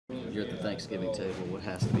You're at the Thanksgiving table. What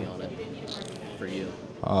has to be on it for you?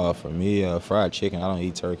 For me, fried chicken. I don't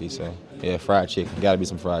eat turkey, so yeah, fried chicken. Got to be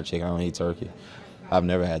some fried chicken. I don't eat turkey. I've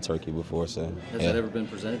never had turkey before, so Has yeah. that ever been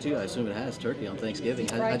presented to you? I assume it has. Turkey on Thanksgiving.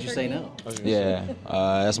 How'd you say no? Yeah,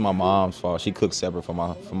 that's my mom's fault. She cooked separate for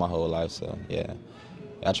my whole life, so yeah.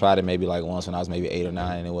 I tried it maybe like once when I was maybe 8 or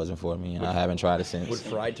 9, and it wasn't for me, and I haven't tried it Would since.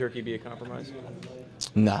 fried turkey be a compromise?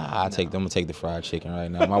 Nah, I'm gonna take the fried chicken right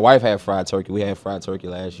now. My wife had fried turkey. We had fried turkey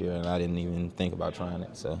last year, and I didn't even think about trying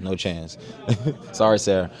it, so no chance. Sorry,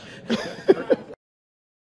 Sarah.